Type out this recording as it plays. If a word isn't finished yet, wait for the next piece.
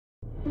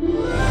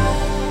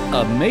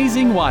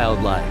Amazing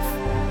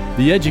Wildlife,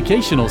 the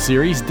educational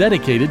series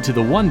dedicated to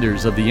the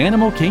wonders of the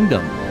animal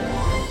kingdom.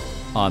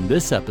 On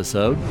this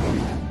episode,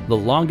 the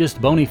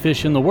longest bony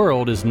fish in the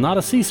world is not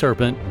a sea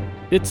serpent,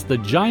 it's the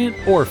giant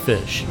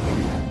oarfish.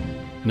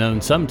 Known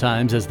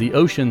sometimes as the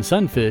ocean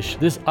sunfish,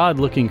 this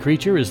odd-looking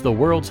creature is the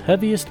world's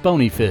heaviest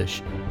bony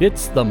fish.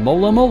 It's the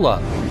mola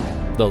mola.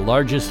 The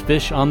largest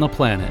fish on the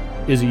planet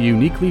is a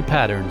uniquely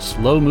patterned,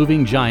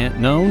 slow-moving giant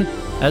known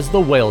as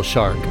the whale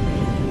shark.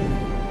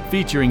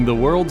 Featuring the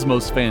world's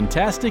most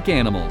fantastic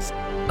animals,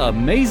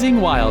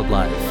 amazing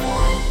wildlife.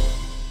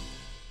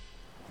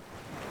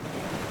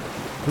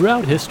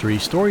 Throughout history,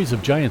 stories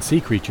of giant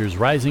sea creatures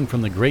rising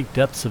from the great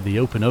depths of the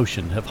open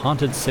ocean have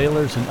haunted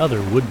sailors and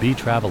other would-be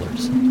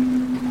travelers.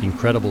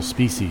 Incredible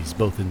species,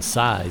 both in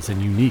size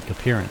and unique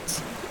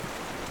appearance.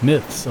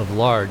 Myths of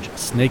large,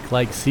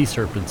 snake-like sea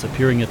serpents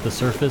appearing at the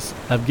surface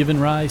have given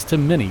rise to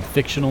many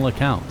fictional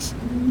accounts.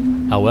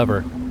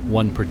 However,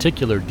 one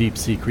particular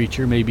deep-sea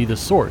creature may be the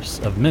source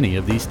of many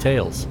of these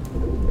tales.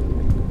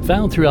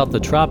 Found throughout the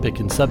tropic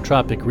and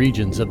subtropic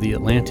regions of the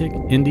Atlantic,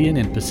 Indian,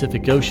 and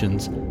Pacific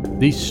Oceans,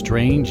 these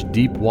strange,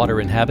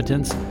 deep-water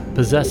inhabitants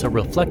possess a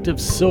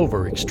reflective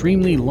silver,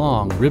 extremely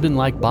long,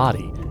 ribbon-like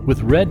body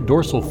with red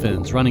dorsal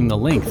fins running the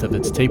length of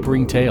its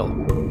tapering tail.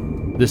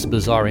 This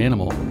bizarre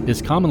animal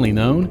is commonly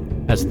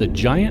known as the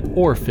giant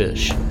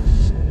oarfish.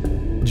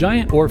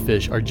 Giant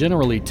oarfish are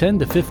generally 10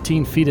 to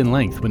 15 feet in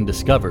length when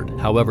discovered.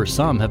 However,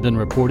 some have been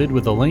reported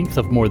with a length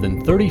of more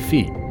than 30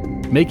 feet,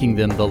 making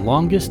them the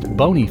longest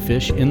bony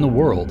fish in the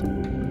world.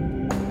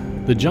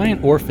 The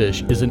giant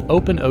oarfish is an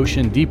open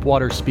ocean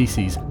deep-water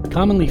species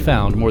commonly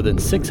found more than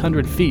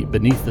 600 feet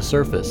beneath the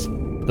surface,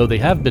 though they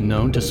have been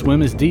known to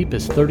swim as deep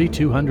as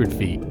 3,200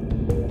 feet.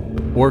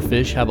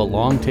 Oarfish have a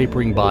long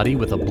tapering body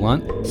with a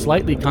blunt,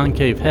 slightly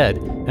concave head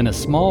and a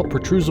small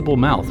protrusible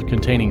mouth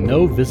containing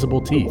no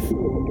visible teeth.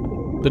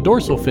 The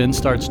dorsal fin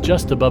starts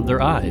just above their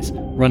eyes,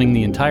 running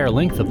the entire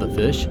length of the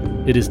fish.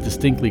 It is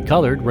distinctly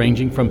colored,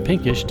 ranging from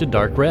pinkish to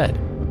dark red.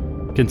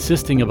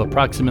 Consisting of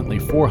approximately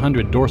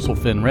 400 dorsal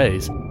fin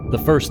rays,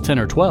 the first 10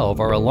 or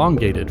 12 are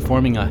elongated,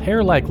 forming a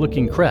hair-like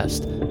looking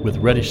crest with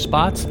reddish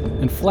spots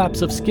and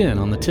flaps of skin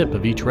on the tip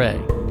of each ray.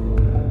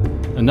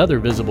 Another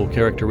visible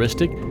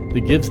characteristic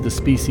that gives the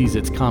species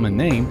its common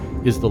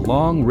name is the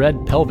long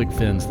red pelvic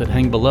fins that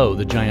hang below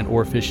the giant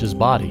oarfish's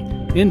body,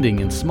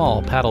 ending in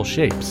small paddle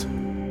shapes.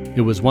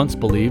 It was once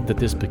believed that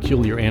this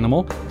peculiar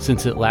animal,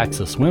 since it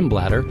lacks a swim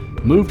bladder,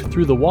 moved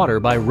through the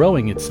water by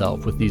rowing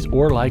itself with these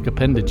oar-like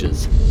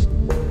appendages.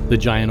 The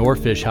giant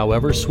oarfish,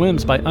 however,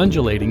 swims by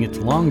undulating its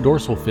long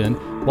dorsal fin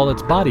while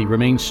its body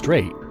remains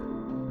straight.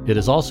 It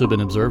has also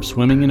been observed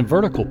swimming in a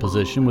vertical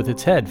position with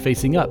its head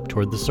facing up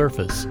toward the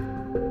surface.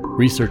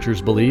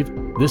 Researchers believe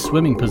this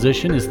swimming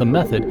position is the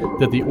method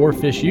that the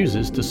oarfish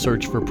uses to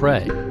search for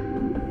prey.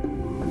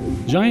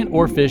 Giant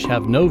oarfish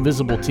have no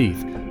visible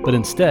teeth, but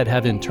instead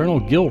have internal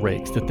gill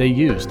rakes that they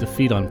use to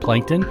feed on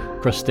plankton,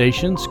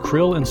 crustaceans,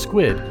 krill, and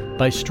squid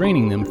by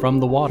straining them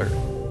from the water.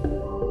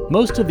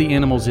 Most of the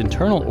animal's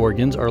internal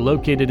organs are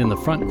located in the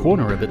front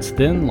corner of its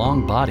thin,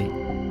 long body.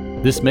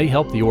 This may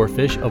help the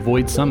oarfish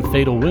avoid some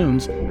fatal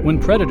wounds when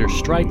predators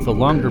strike the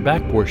longer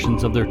back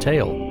portions of their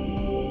tail.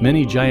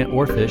 Many giant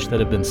oarfish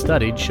that have been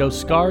studied show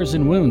scars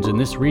and wounds in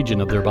this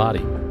region of their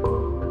body.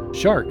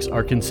 Sharks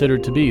are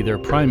considered to be their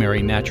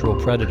primary natural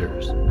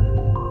predators.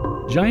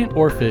 Giant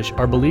oarfish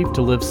are believed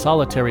to live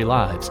solitary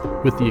lives,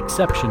 with the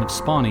exception of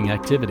spawning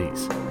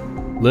activities.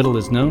 Little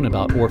is known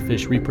about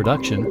oarfish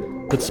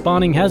reproduction, but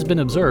spawning has been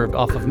observed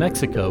off of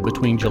Mexico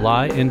between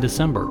July and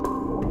December.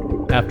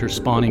 After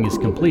spawning is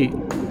complete,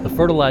 the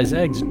fertilized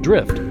eggs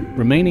drift,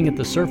 remaining at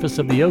the surface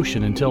of the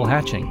ocean until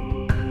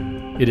hatching.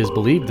 It is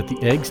believed that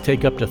the eggs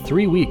take up to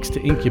 3 weeks to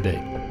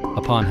incubate.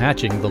 Upon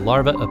hatching, the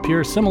larvae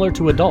appear similar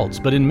to adults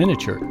but in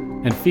miniature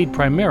and feed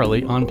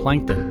primarily on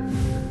plankton.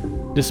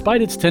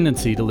 Despite its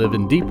tendency to live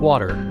in deep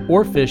water,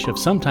 oarfish have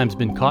sometimes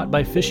been caught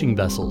by fishing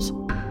vessels.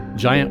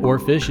 Giant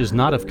oarfish is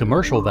not of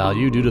commercial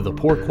value due to the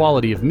poor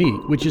quality of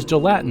meat, which is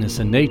gelatinous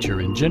in nature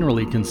and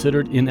generally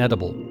considered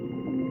inedible.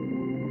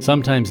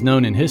 Sometimes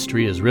known in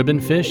history as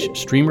ribbonfish,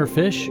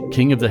 streamerfish,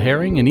 king of the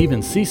herring, and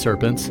even sea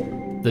serpents,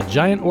 the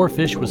giant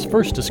oarfish was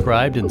first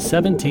described in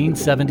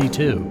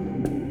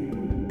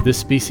 1772. This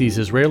species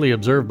is rarely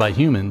observed by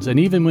humans, and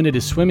even when it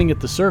is swimming at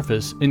the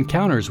surface,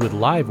 encounters with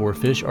live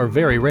oarfish are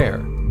very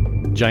rare.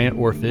 Giant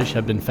oarfish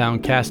have been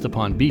found cast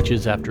upon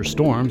beaches after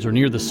storms or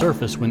near the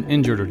surface when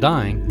injured or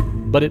dying,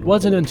 but it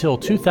wasn't until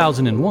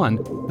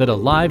 2001 that a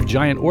live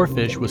giant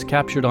oarfish was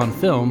captured on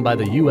film by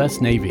the U.S.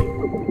 Navy.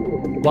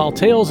 While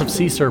tales of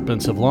sea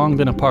serpents have long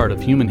been a part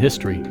of human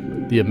history,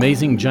 the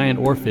amazing giant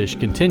oarfish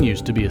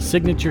continues to be a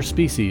signature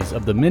species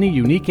of the many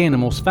unique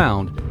animals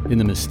found in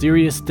the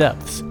mysterious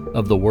depths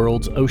of the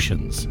world's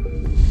oceans.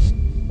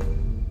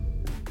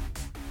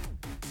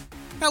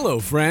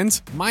 Hello,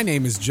 friends. My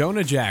name is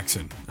Jonah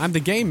Jackson. I'm the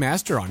Game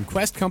Master on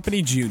Quest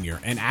Company Jr.,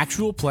 an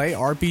actual play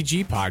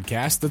RPG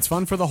podcast that's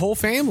fun for the whole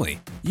family.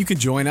 You can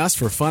join us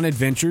for fun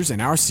adventures in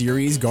our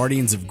series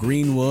Guardians of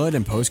Greenwood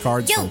and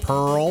Postcards from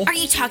Pearl. Are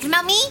you talking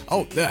about me?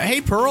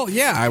 Hey Pearl,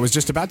 yeah, I was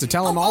just about to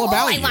tell him all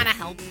about you. I want to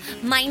help.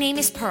 My name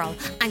is Pearl.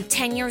 I'm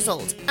 10 years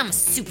old. I'm a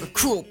super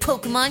cool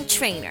Pokemon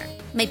trainer.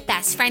 My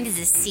best friend is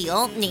a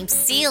seal named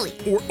Sealy.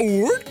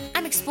 Or?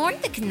 I'm exploring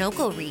the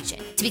Kanoko region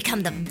to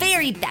become the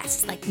very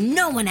best like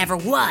no one ever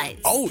was.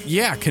 Oh,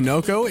 yeah,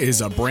 Kanoko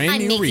is a brand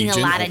new region. I'm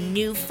making a lot of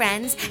new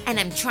friends, and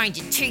I'm trying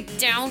to take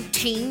down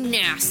Team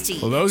Nasty.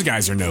 Well, those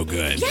guys are no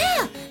good.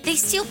 Yeah, they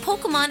steal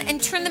Pokemon and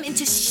turn them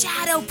into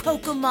shadow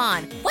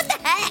Pokemon. What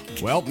the heck?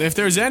 Well, if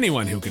there's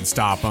anyone who can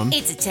stop them.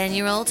 It's a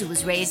 10-year-old who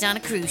was raised on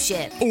a cruise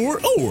ship. Or.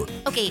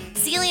 Okay,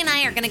 Sealy and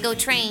I are gonna go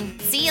train.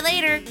 See you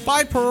later.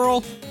 Bye,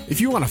 Pearl. If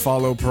you want to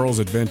follow Pearl's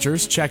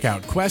adventures, check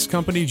out Quest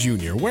Company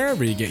Jr.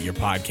 wherever you get your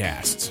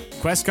podcasts.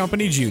 Quest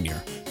Company Jr.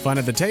 Fun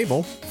at the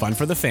table, fun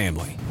for the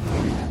family.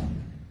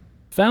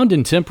 Found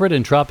in temperate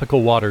and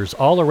tropical waters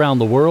all around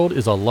the world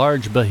is a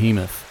large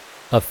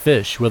behemoth, a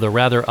fish with a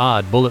rather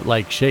odd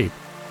bullet-like shape,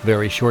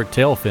 very short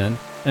tail fin,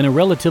 and a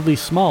relatively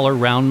smaller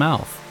round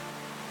mouth.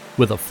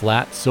 With a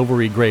flat,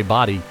 silvery gray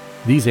body,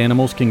 these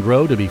animals can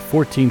grow to be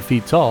 14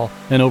 feet tall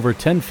and over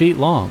 10 feet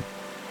long.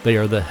 They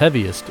are the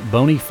heaviest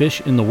bony fish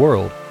in the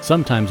world,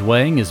 sometimes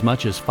weighing as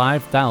much as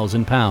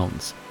 5,000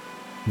 pounds.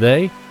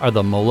 They are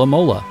the mola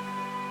mola.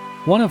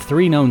 One of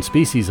 3 known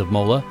species of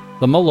mola,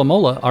 the mola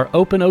mola are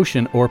open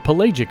ocean or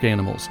pelagic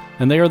animals,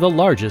 and they are the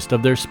largest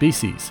of their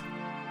species.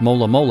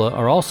 Mola mola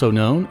are also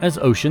known as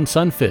ocean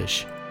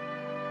sunfish.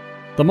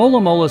 The mola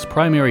mola's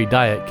primary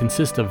diet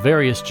consists of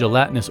various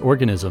gelatinous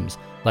organisms,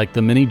 like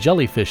the many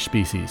jellyfish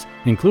species,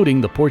 including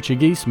the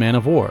Portuguese man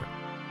of war.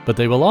 But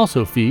they will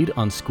also feed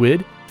on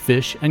squid,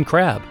 fish, and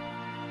crab.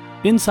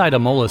 Inside a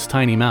mola's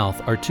tiny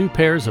mouth are 2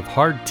 pairs of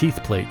hard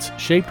teeth plates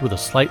shaped with a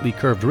slightly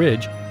curved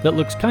ridge that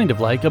looks kind of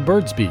like a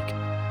bird's beak.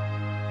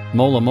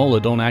 Mola mola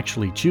don't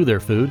actually chew their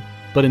food,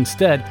 but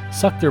instead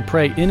suck their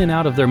prey in and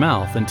out of their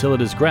mouth until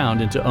it is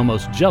ground into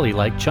almost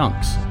jelly-like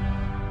chunks.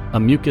 A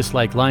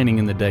mucus-like lining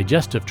in the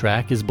digestive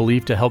tract is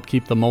believed to help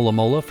keep the mola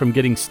mola from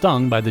getting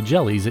stung by the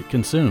jellies it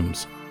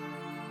consumes.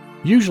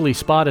 Usually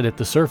spotted at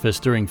the surface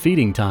during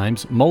feeding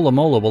times, mola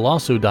mola will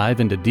also dive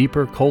into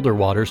deeper, colder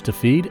waters to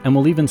feed and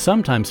will even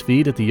sometimes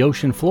feed at the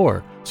ocean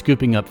floor,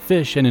 scooping up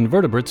fish and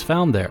invertebrates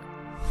found there.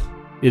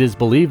 It is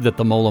believed that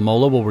the mola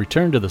mola will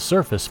return to the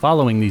surface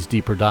following these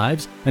deeper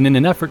dives, and in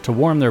an effort to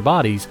warm their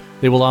bodies,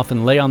 they will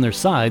often lay on their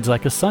sides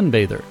like a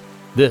sunbather.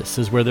 This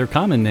is where their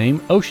common name,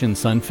 ocean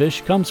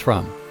sunfish, comes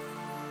from.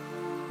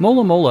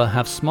 Mola mola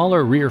have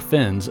smaller rear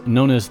fins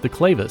known as the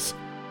clavus.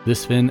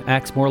 This fin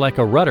acts more like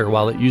a rudder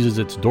while it uses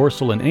its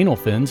dorsal and anal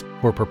fins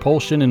for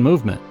propulsion and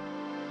movement.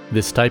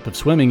 This type of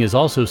swimming is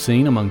also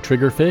seen among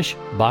triggerfish,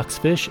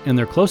 boxfish, and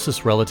their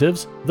closest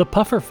relatives, the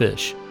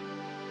pufferfish.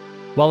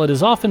 While it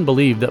is often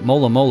believed that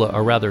mola mola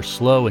are rather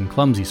slow and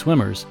clumsy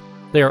swimmers,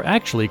 they are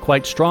actually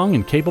quite strong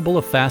and capable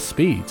of fast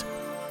speeds.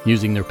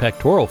 Using their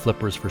pectoral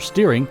flippers for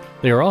steering,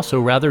 they are also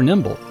rather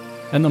nimble,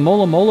 and the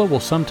mola mola will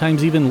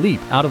sometimes even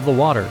leap out of the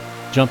water,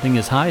 jumping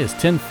as high as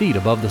 10 feet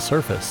above the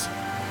surface.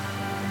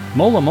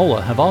 Mola mola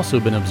have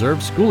also been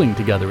observed schooling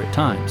together at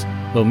times,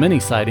 though many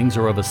sightings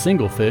are of a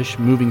single fish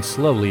moving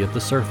slowly at the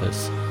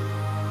surface.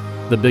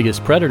 The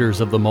biggest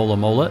predators of the mola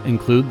mola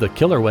include the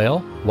killer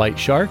whale, white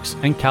sharks,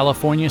 and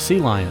California sea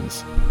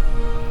lions.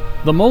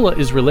 The mola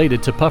is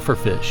related to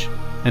pufferfish,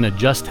 and a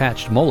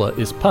just-hatched mola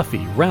is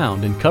puffy,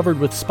 round, and covered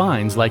with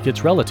spines like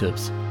its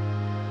relatives.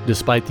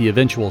 Despite the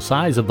eventual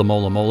size of the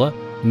mola mola,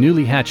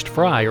 newly hatched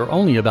fry are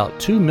only about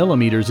 2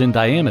 millimeters in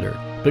diameter,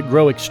 but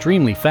grow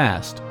extremely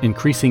fast,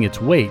 increasing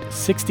its weight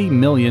 60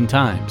 million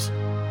times.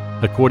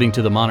 According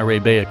to the Monterey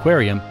Bay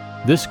Aquarium,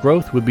 this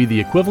growth would be the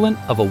equivalent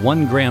of a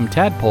 1-gram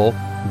tadpole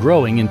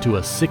growing into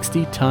a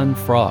 60-ton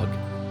frog.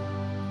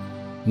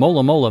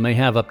 Mola mola may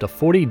have up to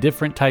 40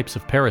 different types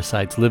of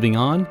parasites living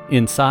on,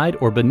 inside,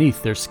 or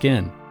beneath their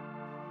skin.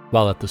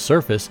 While at the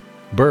surface,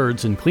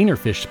 birds and cleaner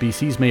fish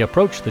species may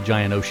approach the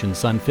giant ocean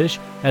sunfish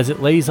as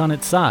it lays on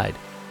its side.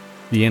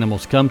 The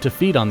animals come to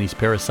feed on these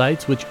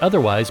parasites, which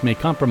otherwise may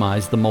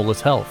compromise the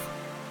mola's health.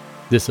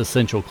 This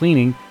essential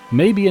cleaning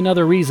may be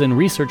another reason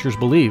researchers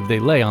believe they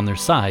lay on their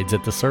sides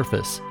at the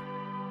surface.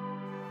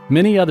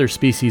 Many other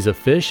species of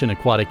fish and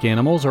aquatic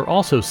animals are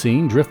also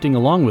seen drifting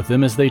along with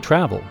them as they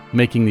travel,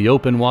 making the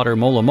open water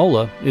mola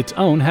mola its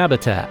own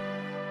habitat.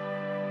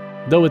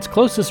 Though its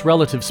closest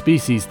relative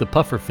species, the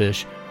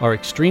pufferfish, are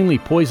extremely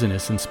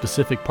poisonous in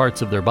specific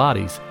parts of their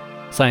bodies,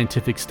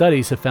 scientific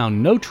studies have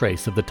found no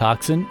trace of the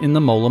toxin in the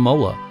mola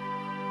mola.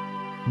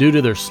 Due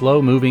to their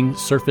slow-moving,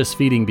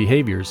 surface-feeding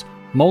behaviors,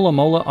 mola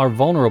mola are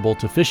vulnerable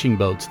to fishing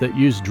boats that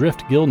use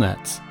drift gill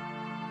nets.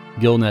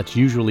 Gill nets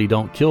usually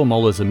don't kill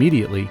molas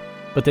immediately,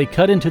 but they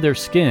cut into their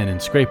skin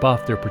and scrape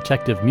off their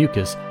protective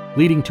mucus,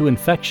 leading to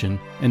infection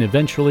and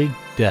eventually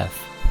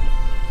death.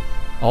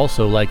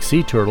 Also, like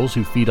sea turtles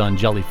who feed on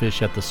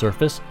jellyfish at the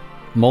surface,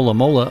 mola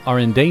mola are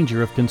in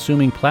danger of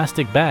consuming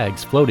plastic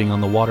bags floating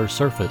on the water's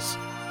surface.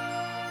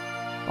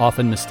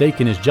 Often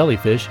mistaken as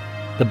jellyfish,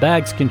 the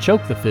bags can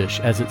choke the fish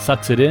as it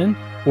sucks it in,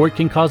 or it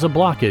can cause a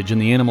blockage in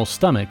the animal's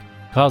stomach,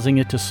 causing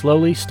it to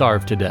slowly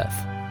starve to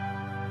death.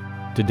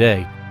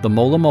 Today, the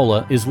mola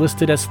mola is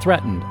listed as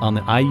threatened on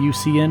the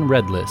IUCN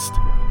Red List.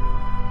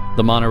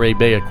 The Monterey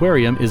Bay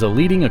Aquarium is a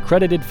leading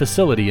accredited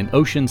facility in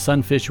ocean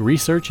sunfish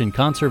research and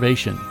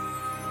conservation.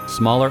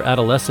 Smaller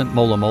adolescent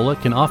mola mola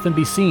can often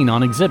be seen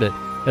on exhibit,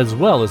 as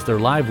well as their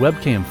live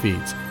webcam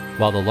feeds,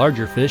 while the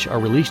larger fish are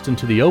released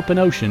into the open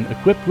ocean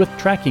equipped with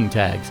tracking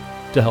tags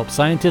to help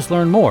scientists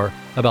learn more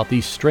about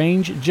these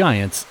strange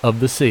giants of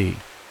the sea.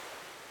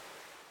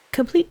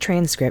 Complete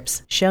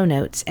transcripts, show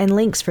notes, and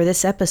links for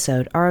this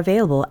episode are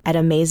available at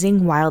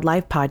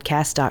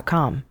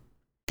AmazingWildlifePodcast.com.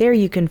 There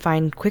you can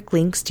find quick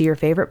links to your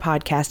favorite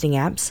podcasting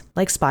apps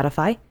like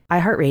Spotify,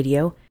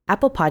 iHeartRadio,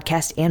 Apple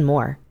Podcast, and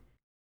more.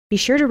 Be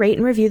sure to rate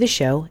and review the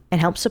show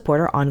and help support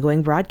our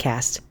ongoing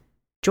broadcast.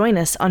 Join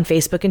us on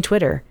Facebook and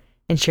Twitter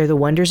and share the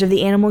wonders of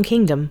the animal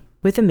kingdom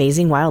with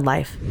Amazing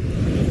Wildlife.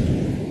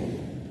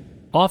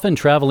 Often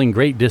traveling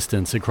great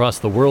distance across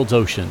the world's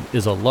ocean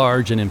is a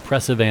large and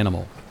impressive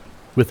animal.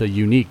 With a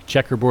unique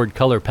checkerboard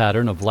color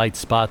pattern of light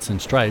spots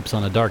and stripes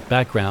on a dark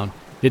background,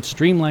 its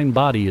streamlined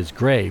body is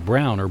gray,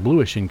 brown, or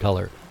bluish in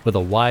color, with a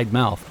wide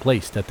mouth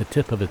placed at the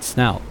tip of its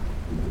snout.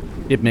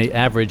 It may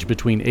average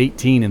between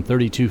 18 and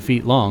 32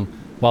 feet long,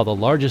 while the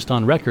largest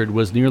on record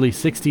was nearly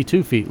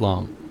 62 feet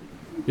long.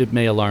 It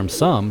may alarm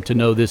some to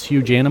know this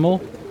huge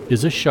animal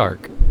is a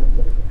shark.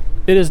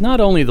 It is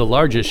not only the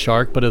largest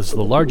shark, but is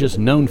the largest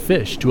known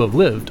fish to have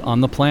lived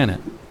on the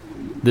planet.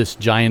 This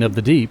giant of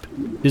the deep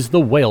is the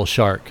whale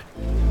shark.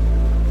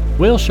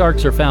 Whale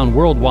sharks are found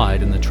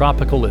worldwide in the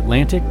tropical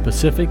Atlantic,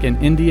 Pacific,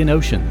 and Indian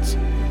Oceans.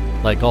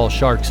 Like all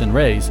sharks and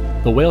rays,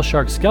 the whale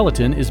shark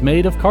skeleton is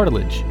made of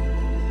cartilage.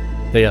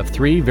 They have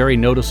 3 very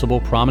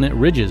noticeable prominent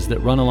ridges that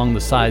run along the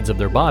sides of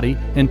their body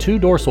and 2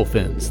 dorsal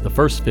fins, the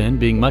first fin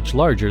being much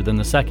larger than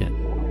the second.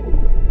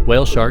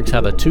 Whale sharks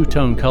have a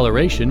 2-tone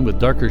coloration with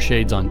darker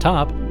shades on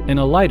top and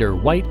a lighter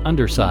white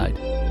underside.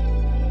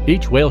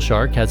 Each whale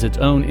shark has its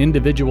own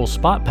individual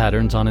spot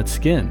patterns on its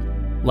skin.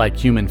 Like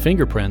human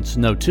fingerprints,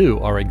 no two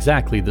are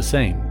exactly the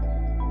same.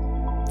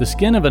 The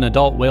skin of an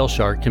adult whale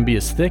shark can be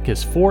as thick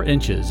as 4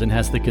 inches and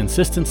has the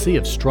consistency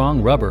of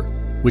strong rubber,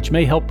 which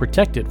may help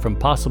protect it from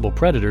possible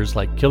predators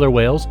like killer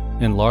whales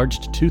and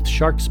large toothed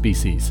shark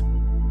species.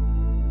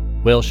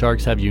 Whale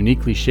sharks have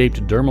uniquely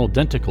shaped dermal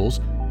denticles,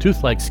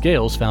 tooth-like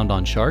scales found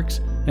on sharks,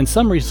 and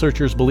some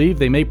researchers believe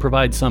they may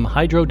provide some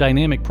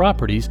hydrodynamic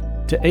properties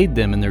to aid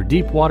them in their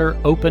deep-water,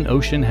 open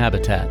ocean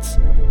habitats.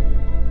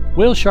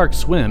 Whale sharks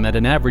swim at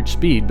an average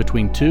speed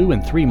between 2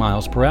 and 3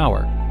 miles per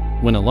hour.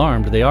 When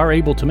alarmed, they are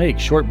able to make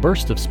short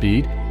bursts of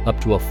speed, up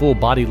to a full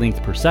body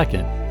length per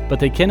second,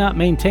 but they cannot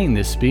maintain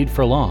this speed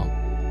for long.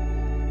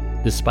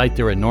 Despite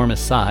their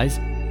enormous size,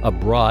 a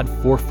broad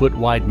 4-foot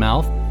wide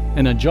mouth,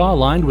 and a jaw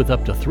lined with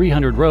up to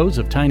 300 rows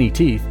of tiny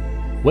teeth,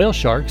 whale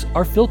sharks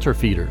are filter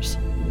feeders.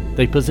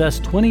 They possess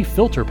 20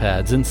 filter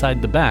pads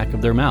inside the back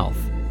of their mouth.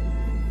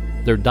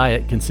 Their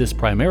diet consists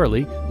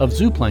primarily of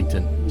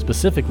zooplankton,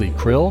 specifically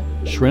krill,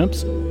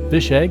 shrimps,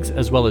 fish eggs,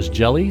 as well as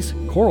jellies,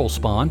 coral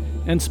spawn,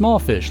 and small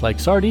fish like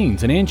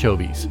sardines and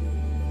anchovies.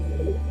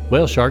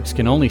 Whale sharks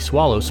can only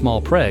swallow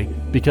small prey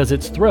because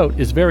its throat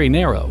is very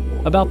narrow,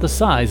 about the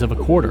size of a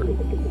quarter.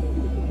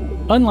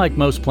 Unlike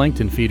most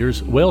plankton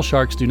feeders, whale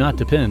sharks do not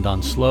depend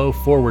on slow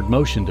forward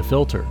motion to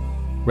filter.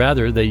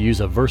 Rather, they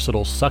use a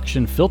versatile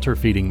suction filter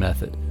feeding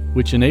method,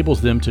 which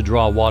enables them to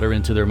draw water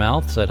into their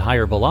mouths at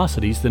higher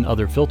velocities than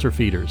other filter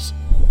feeders.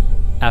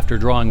 After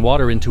drawing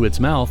water into its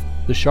mouth,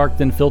 the shark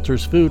then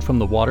filters food from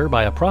the water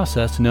by a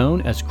process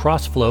known as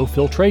cross-flow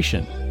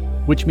filtration,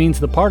 which means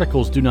the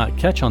particles do not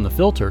catch on the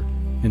filter.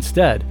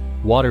 Instead,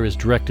 water is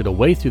directed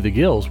away through the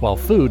gills while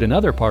food and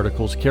other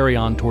particles carry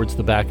on towards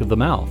the back of the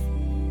mouth.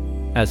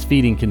 As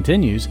feeding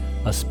continues,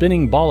 a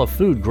spinning ball of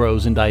food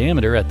grows in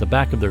diameter at the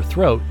back of their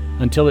throat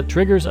until it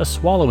triggers a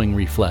swallowing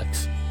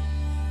reflex.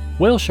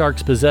 Whale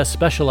sharks possess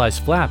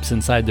specialized flaps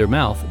inside their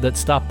mouth that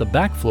stop the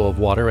backflow of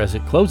water as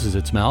it closes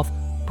its mouth,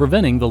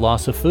 preventing the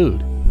loss of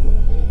food.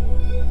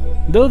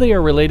 Though they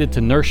are related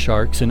to nurse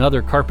sharks and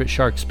other carpet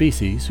shark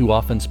species, who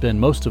often spend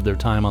most of their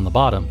time on the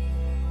bottom,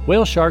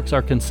 whale sharks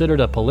are considered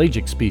a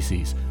pelagic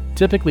species,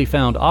 typically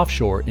found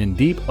offshore in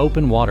deep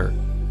open water.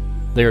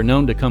 They are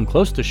known to come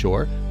close to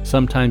shore,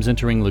 sometimes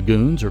entering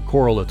lagoons or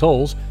coral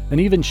atolls, and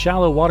even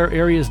shallow water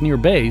areas near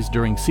bays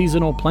during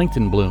seasonal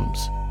plankton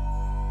blooms.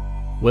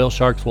 Whale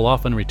sharks will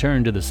often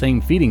return to the same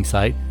feeding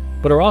site,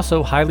 but are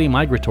also highly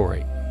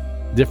migratory.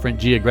 Different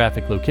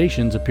geographic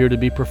locations appear to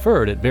be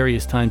preferred at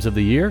various times of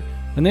the year,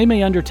 and they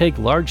may undertake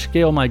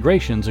large-scale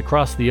migrations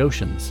across the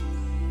oceans.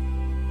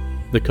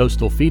 The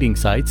coastal feeding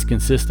sites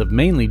consist of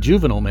mainly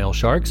juvenile male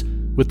sharks,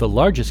 with the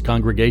largest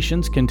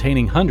congregations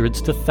containing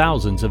hundreds to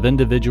thousands of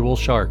individual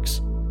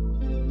sharks.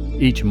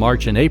 Each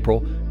March and April,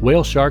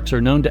 whale sharks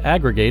are known to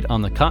aggregate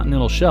on the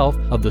continental shelf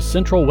of the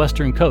central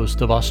western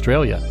coast of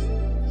Australia.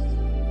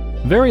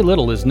 Very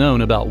little is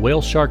known about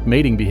whale shark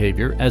mating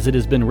behavior, as it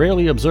has been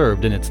rarely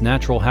observed in its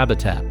natural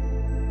habitat.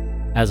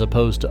 As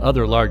opposed to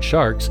other large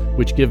sharks,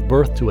 which give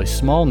birth to a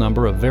small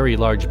number of very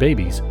large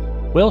babies,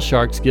 whale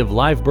sharks give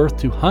live birth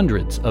to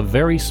hundreds of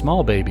very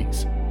small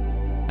babies.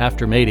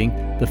 After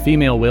mating, the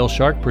female whale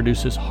shark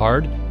produces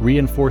hard,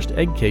 reinforced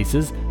egg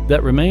cases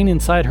that remain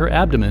inside her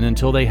abdomen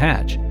until they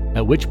hatch,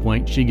 at which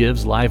point she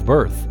gives live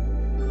birth.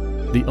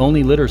 The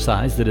only litter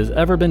size that has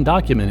ever been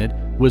documented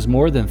was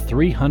more than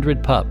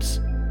 300 pups.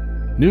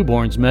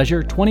 Newborns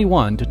measure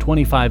 21 to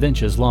 25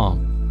 inches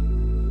long.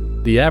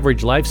 The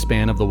average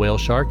lifespan of the whale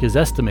shark is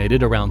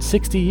estimated around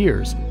 60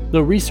 years,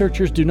 though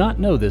researchers do not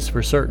know this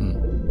for certain.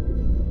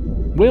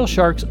 Whale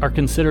sharks are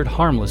considered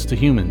harmless to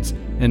humans,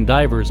 and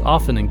divers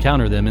often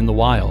encounter them in the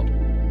wild.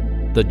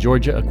 The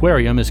Georgia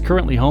Aquarium is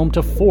currently home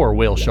to 4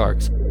 whale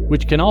sharks,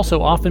 which can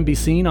also often be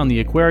seen on the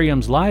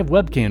aquarium's live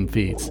webcam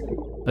feeds,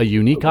 a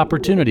unique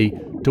opportunity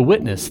to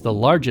witness the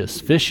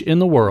largest fish in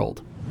the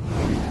world.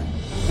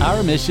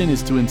 Our mission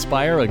is to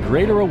inspire a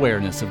greater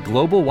awareness of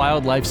global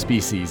wildlife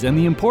species and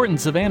the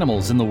importance of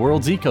animals in the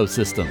world's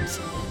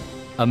ecosystems.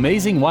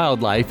 Amazing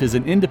Wildlife is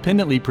an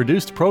independently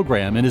produced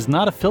program and is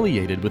not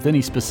affiliated with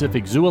any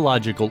specific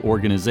zoological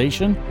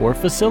organization or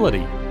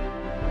facility.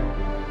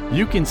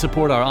 You can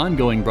support our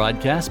ongoing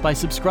broadcast by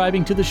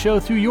subscribing to the show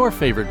through your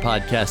favorite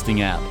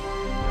podcasting app.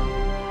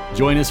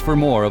 Join us for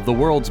more of the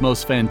world's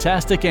most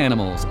fantastic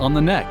animals on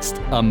the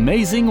next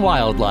Amazing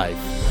Wildlife.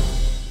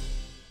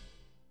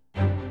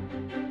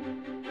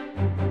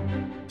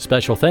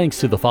 Special thanks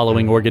to the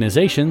following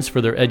organizations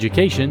for their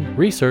education,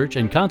 research,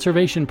 and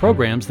conservation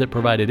programs that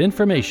provided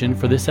information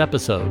for this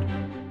episode: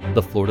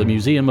 the Florida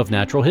Museum of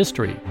Natural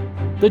History,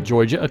 the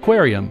Georgia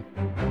Aquarium,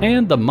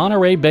 and the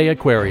Monterey Bay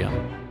Aquarium.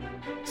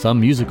 Some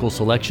musical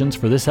selections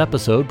for this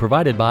episode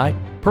provided by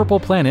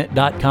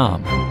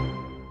PurplePlanet.com.